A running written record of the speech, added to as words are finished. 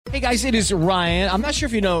Hey guys, it is Ryan. I'm not sure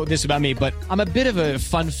if you know this about me, but I'm a bit of a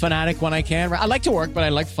fun fanatic when I can. I like to work, but I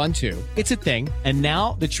like fun too. It's a thing. And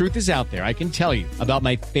now the truth is out there. I can tell you about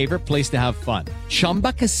my favorite place to have fun.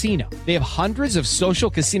 Chumba Casino. They have hundreds of social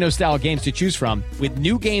casino style games to choose from with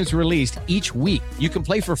new games released each week. You can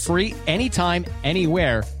play for free anytime,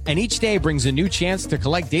 anywhere. And each day brings a new chance to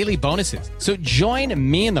collect daily bonuses. So join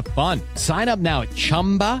me in the fun. Sign up now at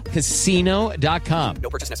ChumbaCasino.com. No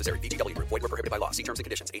purchase necessary. VGW. Void where prohibited by law. See terms and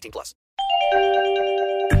conditions. 18+.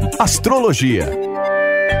 Astrologia.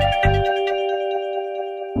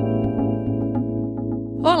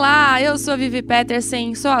 Olá, eu sou a Vivi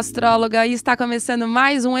Petersen, sou astróloga e está começando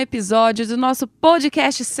mais um episódio do nosso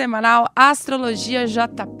podcast semanal Astrologia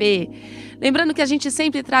JP. Lembrando que a gente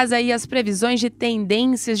sempre traz aí as previsões de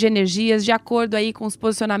tendências de energias de acordo aí com os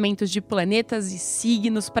posicionamentos de planetas e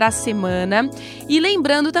signos para a semana. E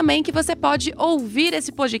lembrando também que você pode ouvir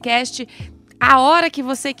esse podcast a hora que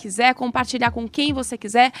você quiser, compartilhar com quem você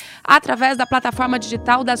quiser, através da plataforma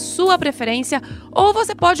digital da sua preferência, ou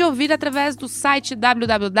você pode ouvir através do site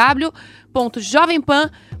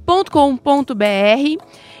www.jovempan.com.br.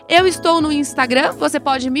 Eu estou no Instagram, você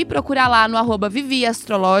pode me procurar lá no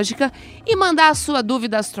 @viviastrológica e mandar a sua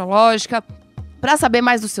dúvida astrológica para saber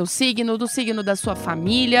mais do seu signo, do signo da sua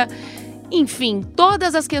família. Enfim,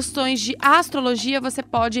 todas as questões de astrologia você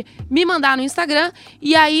pode me mandar no Instagram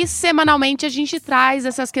e aí semanalmente a gente traz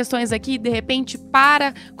essas questões aqui, de repente,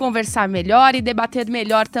 para conversar melhor e debater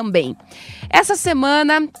melhor também. Essa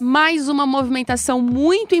semana, mais uma movimentação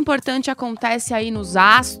muito importante acontece aí nos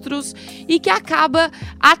astros e que acaba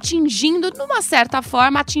atingindo, de uma certa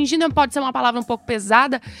forma, atingindo pode ser uma palavra um pouco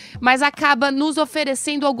pesada, mas acaba nos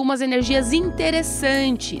oferecendo algumas energias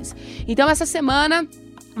interessantes. Então, essa semana,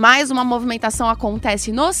 mais uma movimentação acontece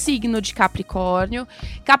no signo de Capricórnio.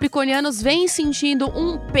 Capricornianos vêm sentindo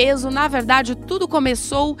um peso. Na verdade, tudo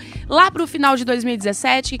começou lá para o final de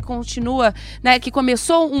 2017, que continua, né? Que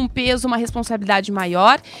começou um peso, uma responsabilidade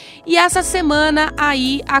maior. E essa semana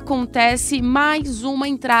aí acontece mais uma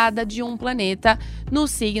entrada de um planeta no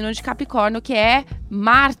signo de Capricórnio, que é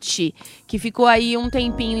Marte, que ficou aí um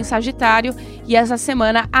tempinho em Sagitário e essa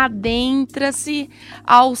semana adentra-se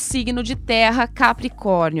ao signo de Terra,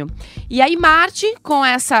 Capricórnio. E aí Marte, com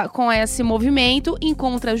esse movimento,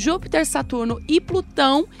 encontra Júpiter, Saturno e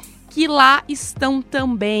Plutão, que lá estão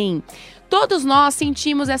também. Todos nós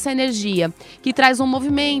sentimos essa energia, que traz um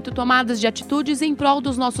movimento, tomadas de atitudes em prol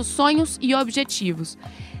dos nossos sonhos e objetivos.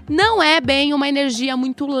 Não é bem uma energia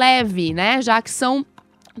muito leve, né? Já que são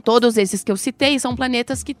todos esses que eu citei são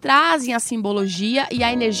planetas que trazem a simbologia e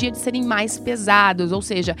a energia de serem mais pesados, ou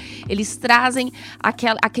seja, eles trazem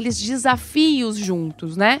aqueles desafios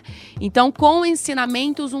juntos, né? Então, com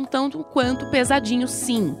ensinamentos um tanto quanto pesadinhos,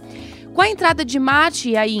 sim. Com a entrada de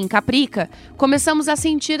Marte aí em Caprica, começamos a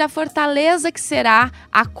sentir a fortaleza que será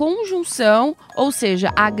a conjunção, ou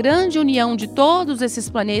seja, a grande união de todos esses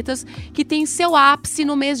planetas que tem seu ápice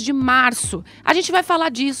no mês de março. A gente vai falar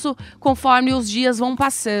disso conforme os dias vão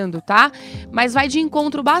passando, tá? Mas vai de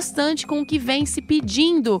encontro bastante com o que vem se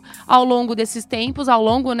pedindo ao longo desses tempos, ao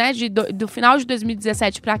longo, né, do final de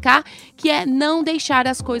 2017 para cá, que é não deixar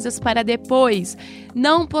as coisas para depois,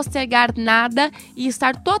 não postergar nada e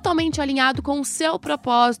estar totalmente alinhado com o seu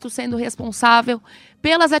propósito, sendo responsável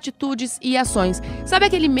pelas atitudes e ações. Sabe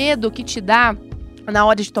aquele medo que te dá na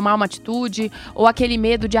hora de tomar uma atitude, ou aquele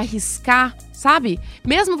medo de arriscar, sabe?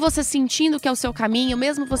 Mesmo você sentindo que é o seu caminho,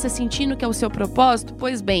 mesmo você sentindo que é o seu propósito,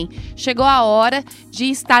 pois bem, chegou a hora de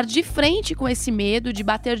estar de frente com esse medo, de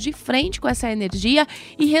bater de frente com essa energia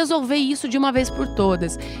e resolver isso de uma vez por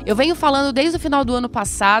todas. Eu venho falando desde o final do ano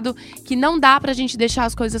passado que não dá pra gente deixar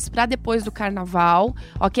as coisas pra depois do carnaval,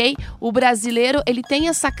 ok? O brasileiro, ele tem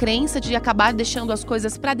essa crença de acabar deixando as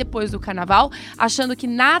coisas pra depois do carnaval, achando que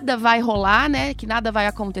nada vai rolar, né? Que nada vai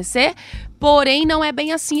acontecer. Porém, não é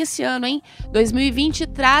bem assim esse ano, hein? 2020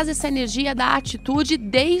 traz essa energia da atitude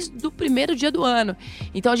desde o primeiro dia do ano.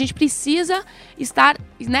 Então, a gente precisa estar,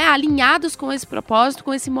 né, alinhados com esse propósito,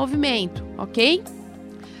 com esse movimento, ok?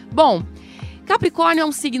 Bom, Capricórnio é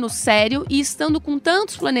um signo sério e, estando com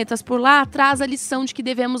tantos planetas por lá, traz a lição de que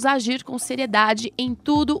devemos agir com seriedade em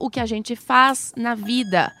tudo o que a gente faz na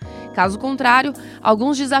vida. Caso contrário,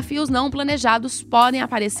 alguns desafios não planejados podem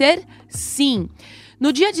aparecer, sim.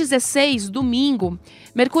 No dia 16, domingo,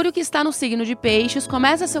 Mercúrio, que está no signo de Peixes,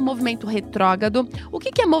 começa seu movimento retrógrado. O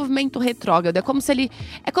que é movimento retrógrado? É como se ele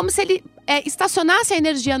estacionasse a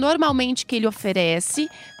energia normalmente que ele oferece,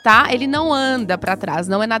 tá? Ele não anda para trás,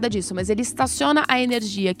 não é nada disso, mas ele estaciona a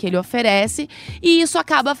energia que ele oferece e isso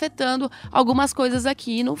acaba afetando algumas coisas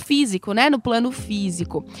aqui no físico, né? No plano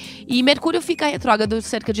físico. E Mercúrio fica retrógrado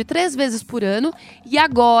cerca de 3 vezes por ano e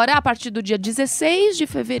agora, a partir do dia 16 de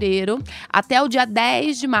fevereiro até o dia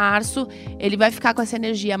 10 de março, ele vai ficar com essa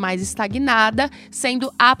energia mais estagnada,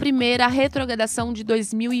 sendo a primeira retrogradação de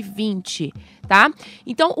 2020, tá?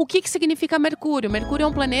 Então, o que significa Mercúrio? Mercúrio é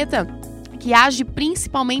um planeta que age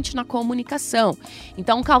principalmente na comunicação.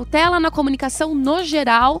 Então, cautela na comunicação no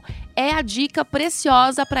geral é a dica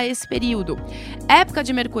preciosa para esse período. Época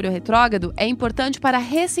de Mercúrio retrógrado é importante para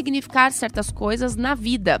ressignificar certas coisas na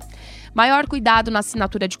vida. Maior cuidado na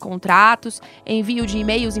assinatura de contratos, envio de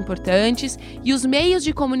e-mails importantes e os meios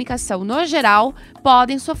de comunicação no geral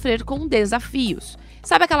podem sofrer com desafios.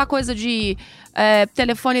 Sabe aquela coisa de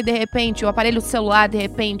telefone, de repente, o aparelho celular, de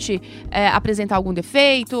repente, apresentar algum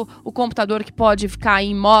defeito, o computador que pode ficar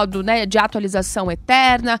em modo, né, de atualização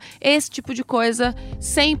eterna, esse tipo de coisa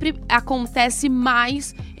sempre acontece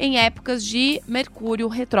mais em épocas de Mercúrio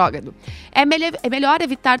retrógrado. É melhor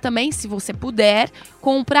evitar também, se você puder,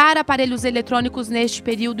 comprar aparelhos eletrônicos neste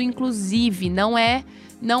período, inclusive, não é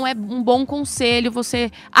um bom conselho você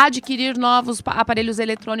adquirir novos aparelhos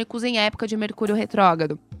eletrônicos em época de Mercúrio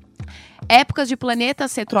retrógrado. Épocas de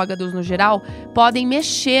planetas retrógrados no geral podem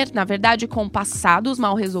mexer, na verdade, com passados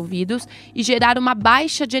mal resolvidos e gerar uma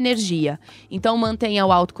baixa de energia. Então mantenha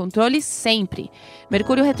o autocontrole sempre.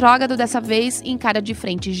 Mercúrio retrógrado dessa vez encara de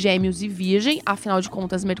frente Gêmeos e Virgem, afinal de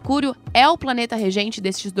contas Mercúrio é o planeta regente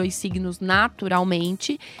destes dois signos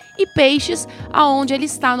naturalmente, e Peixes, aonde ele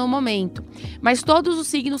está no momento. Mas todos os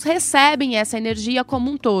signos recebem essa energia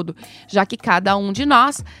como um todo, já que cada um de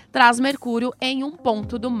nós traz Mercúrio em um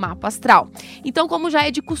ponto do mapa astral. Então, como já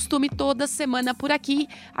é de costume toda semana por aqui,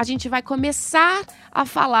 a gente vai começar a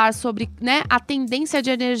falar sobre, né, a tendência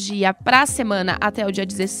de energia para a semana até o dia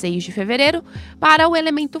 16 de fevereiro para o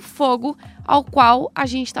elemento fogo, ao qual a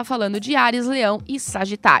gente está falando de Áries, Leão e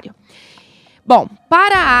Sagitário. Bom,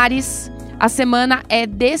 para Áries, a semana é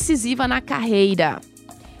decisiva na carreira.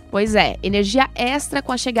 Pois é, energia extra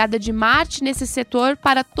com a chegada de Marte nesse setor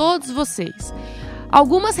para todos vocês.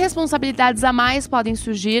 Algumas responsabilidades a mais podem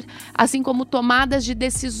surgir, assim como tomadas de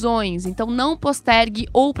decisões, então não postergue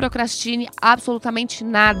ou procrastine absolutamente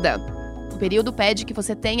nada. O período pede que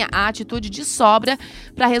você tenha a atitude de sobra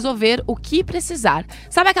para resolver o que precisar.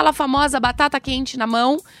 Sabe aquela famosa batata quente na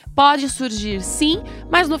mão? Pode surgir sim,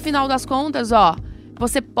 mas no final das contas,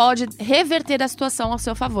 você pode reverter a situação ao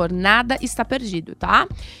seu favor. Nada está perdido, tá?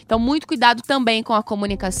 Então, muito cuidado também com a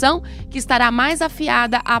comunicação, que estará mais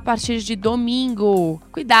afiada a partir de domingo.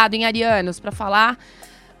 Cuidado, hein, arianos, para falar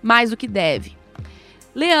mais do que deve.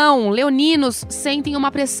 Leoninos sentem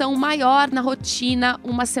uma pressão maior na rotina,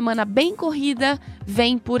 uma semana bem corrida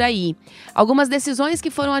vem por aí. Algumas decisões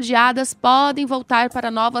que foram adiadas podem voltar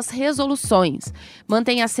para novas resoluções.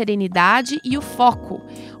 Mantenha a serenidade e o foco.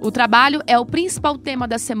 O trabalho é o principal tema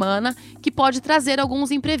da semana, que pode trazer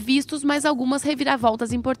alguns imprevistos, mas algumas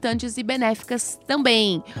reviravoltas importantes e benéficas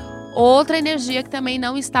também. Outra energia que também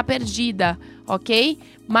não está perdida, ok?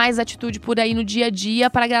 Mais atitude por aí no dia a dia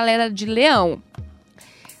para a galera de Leão.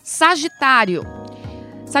 Sagitário.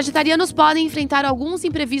 Sagitarianos podem enfrentar alguns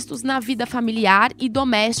imprevistos na vida familiar e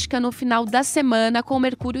doméstica no final da semana, com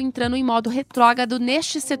Mercúrio entrando em modo retrógrado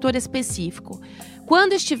neste setor específico.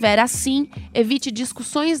 Quando estiver assim, evite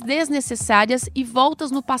discussões desnecessárias e voltas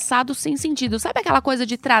no passado sem sentido. Sabe aquela coisa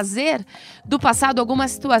de trazer do passado alguma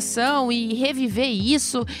situação e reviver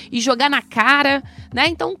isso e jogar na cara, né?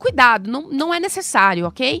 Então, cuidado, não é necessário,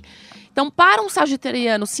 ok? Então, para um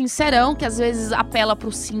sagitariano sincerão, que às vezes apela para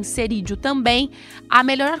o sincerídio também, a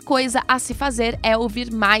melhor coisa a se fazer é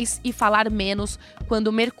ouvir mais e falar menos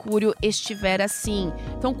quando Mercúrio estiver assim.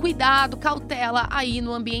 Então, cuidado, cautela aí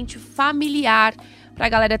no ambiente familiar para a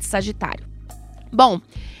galera de Sagitário. Bom,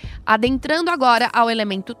 adentrando agora ao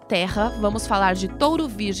elemento terra, vamos falar de Touro,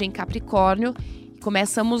 Virgem, Capricórnio.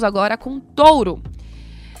 Começamos agora com Touro.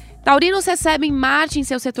 Taurinos recebem Marte em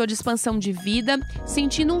seu setor de expansão de vida,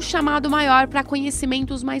 sentindo um chamado maior para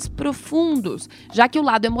conhecimentos mais profundos, já que o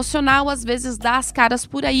lado emocional às vezes dá as caras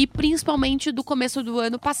por aí, principalmente do começo do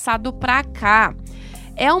ano passado para cá.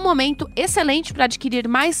 É um momento excelente para adquirir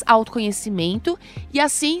mais autoconhecimento e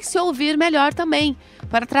assim se ouvir melhor também,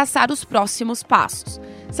 para traçar os próximos passos.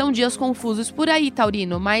 São dias confusos por aí,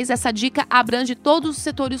 Taurino, mas essa dica abrange todos os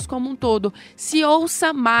setores como um todo. Se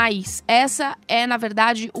ouça mais. Essa é, na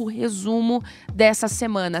verdade, o resumo dessa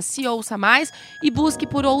semana. Se ouça mais e busque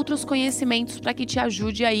por outros conhecimentos para que te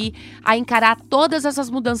ajude aí a encarar todas essas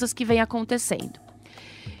mudanças que vêm acontecendo.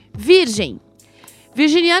 Virgem.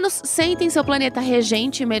 Virginianos sentem seu planeta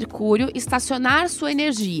regente, Mercúrio, estacionar sua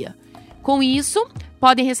energia. Com isso,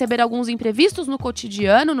 podem receber alguns imprevistos no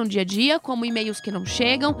cotidiano, no dia a dia, como e-mails que não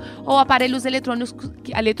chegam ou aparelhos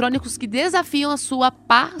eletrônicos que desafiam a sua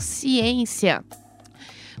paciência.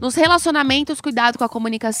 Nos relacionamentos, cuidado com a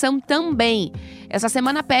comunicação também. Essa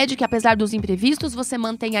semana pede que, apesar dos imprevistos, você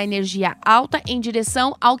mantenha a energia alta em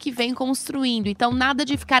direção ao que vem construindo. Então, nada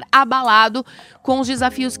de ficar abalado com os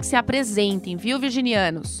desafios que se apresentem, viu,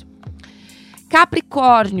 virginianos?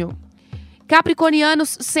 Capricórnio.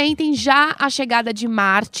 Capricornianos sentem já a chegada de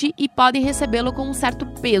Marte e podem recebê-lo com um certo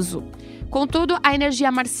peso. Contudo, a energia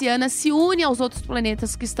marciana se une aos outros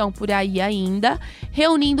planetas que estão por aí ainda,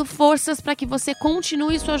 reunindo forças para que você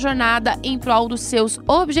continue sua jornada em prol dos seus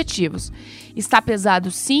objetivos. Está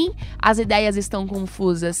pesado, sim, as ideias estão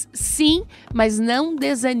confusas, sim, mas não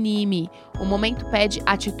desanime. O momento pede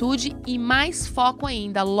atitude e mais foco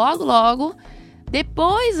ainda. Logo, logo,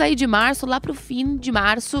 depois aí de março, lá pro fim de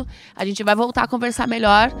março, a gente vai voltar a conversar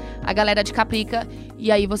melhor, a galera de Caprica,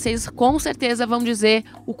 e aí vocês com certeza vão dizer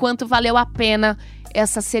o quanto valeu a pena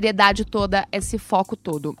essa seriedade toda, esse foco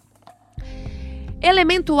todo.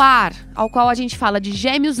 Elemento ar, ao qual a gente fala de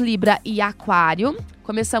Gêmeos, Libra e Aquário.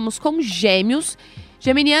 Começamos com Gêmeos.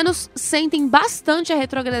 Geminianos sentem bastante a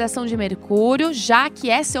retrogradação de Mercúrio, já que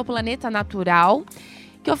é seu planeta natural,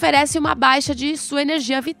 que oferece uma baixa de sua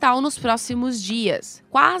energia vital nos próximos dias.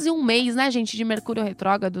 Quase um mês, né, gente, de Mercúrio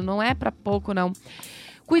retrógrado, não é para pouco, não.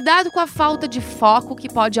 Cuidado com a falta de foco, que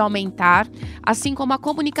pode aumentar, assim como a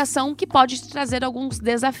comunicação, que pode te trazer alguns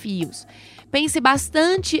desafios. Pense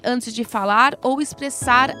bastante antes de falar ou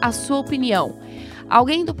expressar a sua opinião.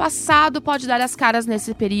 Alguém do passado pode dar as caras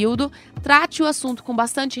nesse período. Trate o assunto com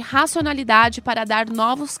bastante racionalidade para dar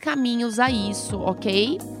novos caminhos a isso,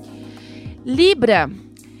 ok? Libra.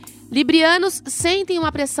 Librianos sentem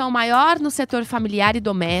uma pressão maior no setor familiar e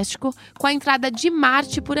doméstico com a entrada de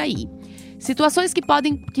Marte por aí. Situações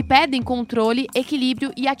que pedem controle,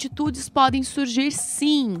 equilíbrio e atitudes podem surgir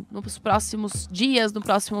sim nos próximos dias, no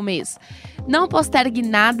próximo mês. Não postergue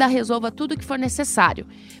nada, resolva tudo o que for necessário.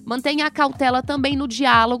 Mantenha a cautela também no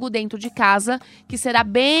diálogo dentro de casa, que será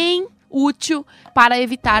bem útil para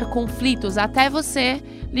evitar conflitos. Até você,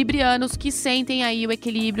 librianos, que sentem aí o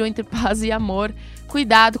equilíbrio entre paz e amor,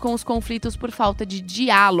 cuidado com os conflitos por falta de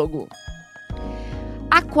diálogo.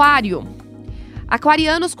 Aquário.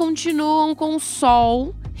 Aquarianos continuam com o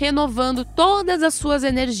Sol renovando todas as suas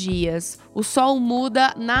energias. O Sol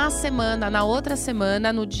muda na outra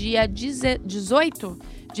semana, no dia 18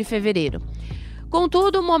 de fevereiro.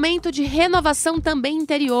 Contudo, um momento de renovação também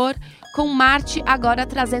interior, com Marte agora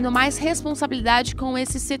trazendo mais responsabilidade com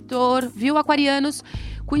esse setor, viu, aquarianos?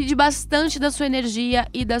 Cuide bastante da sua energia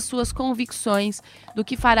e das suas convicções, do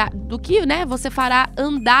que você fará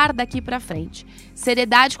andar daqui para frente.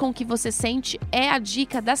 Seriedade com o que você sente é a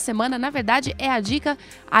dica da semana, na verdade é a dica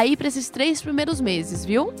aí para esses 3 primeiros meses,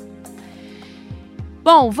 viu?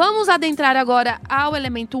 Bom, vamos adentrar agora ao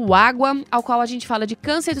elemento água, ao qual a gente fala de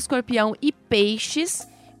Câncer, Escorpião e Peixes.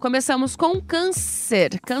 Começamos com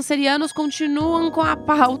Câncer. Cancerianos continuam com a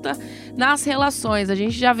pauta nas relações. A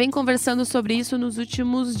gente já vem conversando sobre isso nos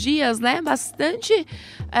últimos dias, né?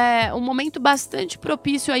 Um momento bastante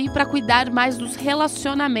propício aí para cuidar mais dos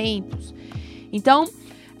relacionamentos. Então,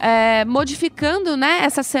 modificando, né,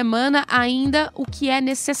 essa semana ainda o que é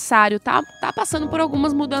necessário, tá passando por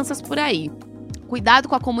algumas mudanças por aí. Cuidado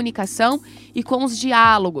com a comunicação e com os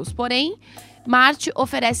diálogos. Porém, Marte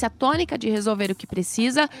oferece a tônica de resolver o que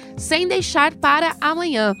precisa, sem deixar para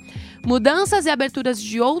amanhã. Mudanças e aberturas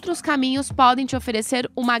de outros caminhos podem te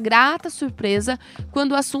oferecer uma grata surpresa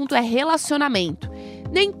quando o assunto é relacionamento.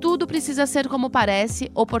 Nem tudo precisa ser como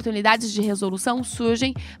parece, oportunidades de resolução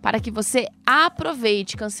surgem para que você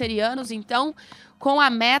aproveite. Cancerianos, então, com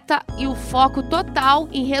a meta e o foco total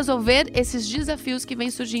em resolver esses desafios que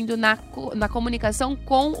vêm surgindo na comunicação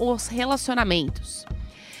com os relacionamentos.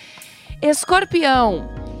 Escorpião.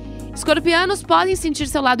 Escorpianos podem sentir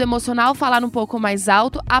seu lado emocional falar um pouco mais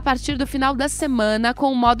alto a partir do final da semana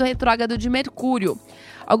com o modo retrógrado de Mercúrio.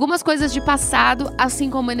 Algumas coisas de passado,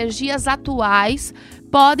 assim como energias atuais,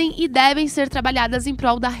 podem e devem ser trabalhadas em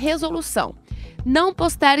prol da resolução. Não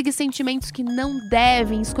postergue sentimentos que não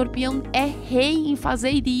devem. Escorpião é rei em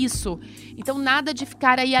fazer isso. Então nada de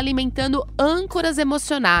ficar aí alimentando âncoras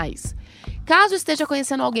emocionais. Caso esteja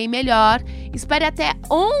conhecendo alguém melhor, espere até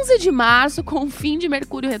 11 de março, com o fim de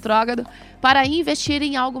Mercúrio retrógrado, para investir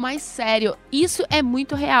em algo mais sério. Isso é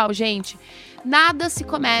muito real, gente. Nada se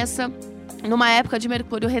começa numa época de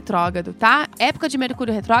Mercúrio retrógrado, tá? Época de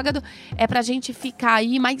Mercúrio retrógrado é pra gente ficar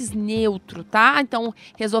aí mais neutro, tá? Então,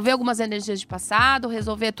 resolver algumas energias de passado,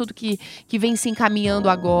 resolver tudo que vem se encaminhando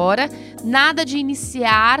agora. Nada de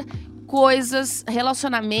iniciar coisas,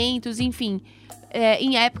 relacionamentos, enfim,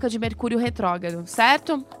 em época de Mercúrio retrógrado,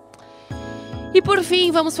 certo? E por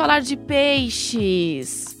fim, vamos falar de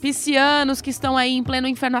peixes. Piscianos que estão aí em pleno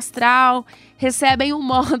inferno astral, recebem o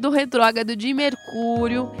modo retrógrado de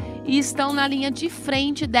Mercúrio e estão na linha de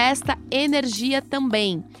frente desta energia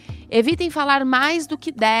também. Evitem falar mais do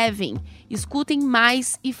que devem, escutem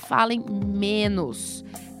mais e falem menos.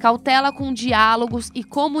 Cautela com diálogos e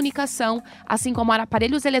comunicação, assim como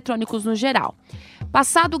aparelhos eletrônicos no geral.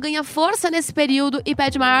 Passado ganha força nesse período e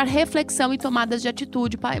pede maior reflexão e tomadas de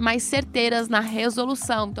atitude mais certeiras na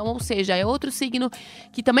resolução. Então, ou seja, é outro signo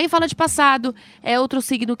que também fala de passado, é outro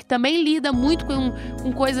signo que também lida muito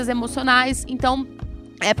com coisas emocionais. Então,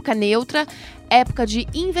 época neutra, época de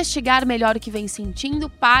investigar melhor o que vem sentindo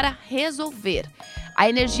para resolver. A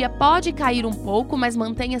energia pode cair um pouco, mas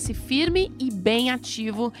mantenha-se firme e bem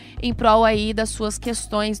ativo em prol aí das suas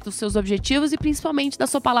questões, dos seus objetivos e principalmente da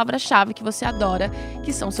sua palavra-chave que você adora,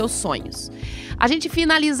 que são seus sonhos. A gente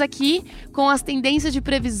finaliza aqui com as tendências de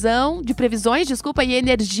previsões, e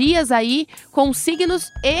energias aí com signos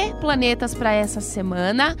e planetas para essa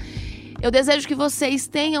semana. Eu desejo que vocês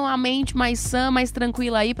tenham a mente mais sã, mais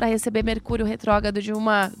tranquila aí para receber Mercúrio retrógrado de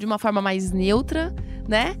uma forma mais neutra,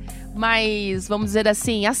 né? Mas, vamos dizer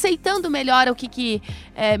assim, aceitando melhor o que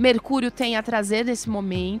Mercúrio tem a trazer nesse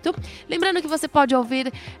momento. Lembrando que você pode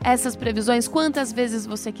ouvir essas previsões quantas vezes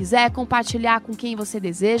você quiser, compartilhar com quem você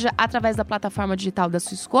deseja, através da plataforma digital da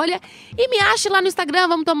sua escolha. E me ache lá no Instagram,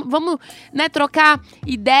 vamos né, trocar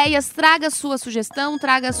ideias, traga a sua sugestão,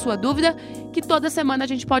 traga a sua dúvida, que toda semana a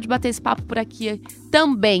gente pode bater esse papo por aqui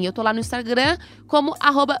também. Eu tô lá no Instagram como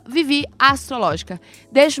 @viviastrológica.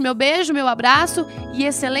 Deixo meu beijo, meu abraço e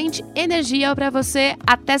excelente energia para você.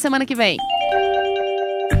 Até semana que vem.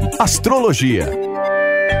 Astrologia.